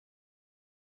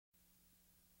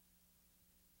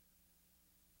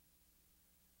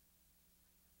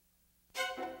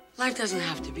Life doesn't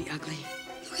have to be ugly.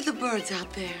 Look at the birds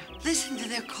out there. Listen to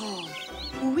their call.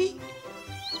 Ooh-wee.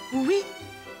 Ooh-wee.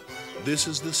 This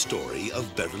is the story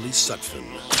of Beverly Sutphin.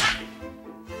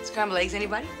 Scrambled eggs,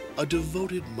 anybody? A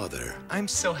devoted mother. I'm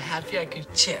so happy I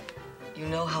could. Chip, you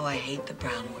know how I hate the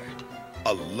brown word.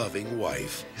 A loving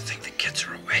wife. You think the kids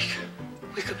are awake?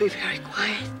 We could be very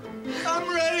quiet.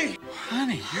 I'm ready.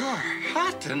 Honey, you're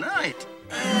hot tonight.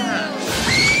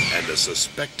 And a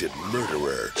suspected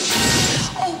murderer.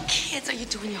 Oh, kids, are you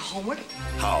doing your homework?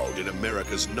 How did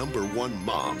America's #1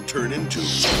 mom turn into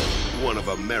one of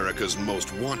America's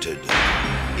most wanted?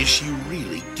 Is she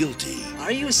really guilty?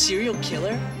 Are you a serial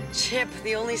killer? Chip,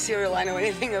 the only cereal I know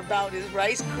anything about is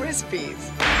Rice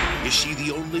Krispies. Is she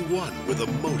the only one with a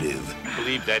motive?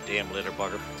 Believe that damn litter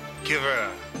bugger. Give her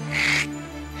a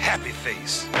happy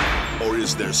face. Or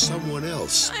is there someone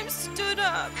else I'm stood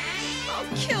up. I'll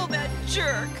kill that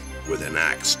jerk. with an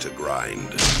axe to grind?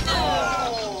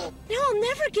 Now I'll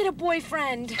never get a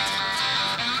boyfriend.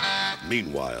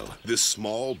 Meanwhile, this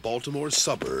small Baltimore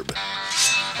suburb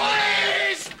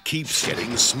keeps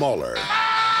getting smaller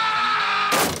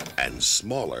and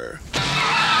smaller.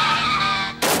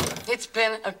 It's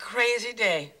been a crazy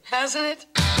day, hasn't it?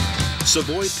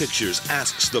 Savoy Pictures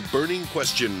asks the burning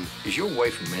question, Is your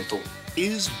wife mental?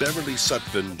 is Beverly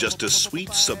Sutphin just a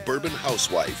sweet suburban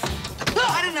housewife?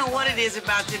 I don't know what it is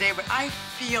about today, but I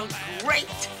feel great.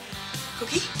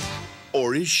 Cookie?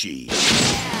 Or is she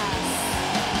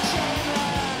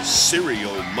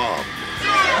serial mom?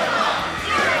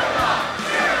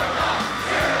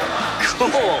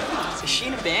 Cool. Is she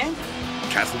in a band?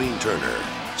 Kathleen Turner,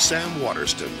 Sam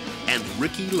Waterston, and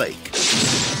Ricki Lake.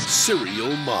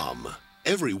 Serial mom.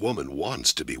 Every woman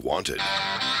wants to be wanted.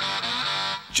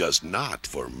 Just not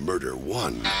for Murder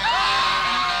One.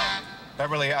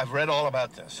 Beverly, I've read all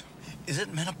about this. Is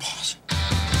it menopause?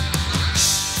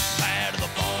 Bad to the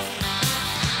bone.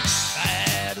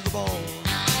 Bad to the bone.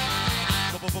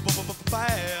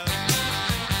 Bad.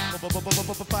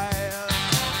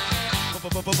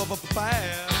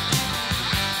 Bad.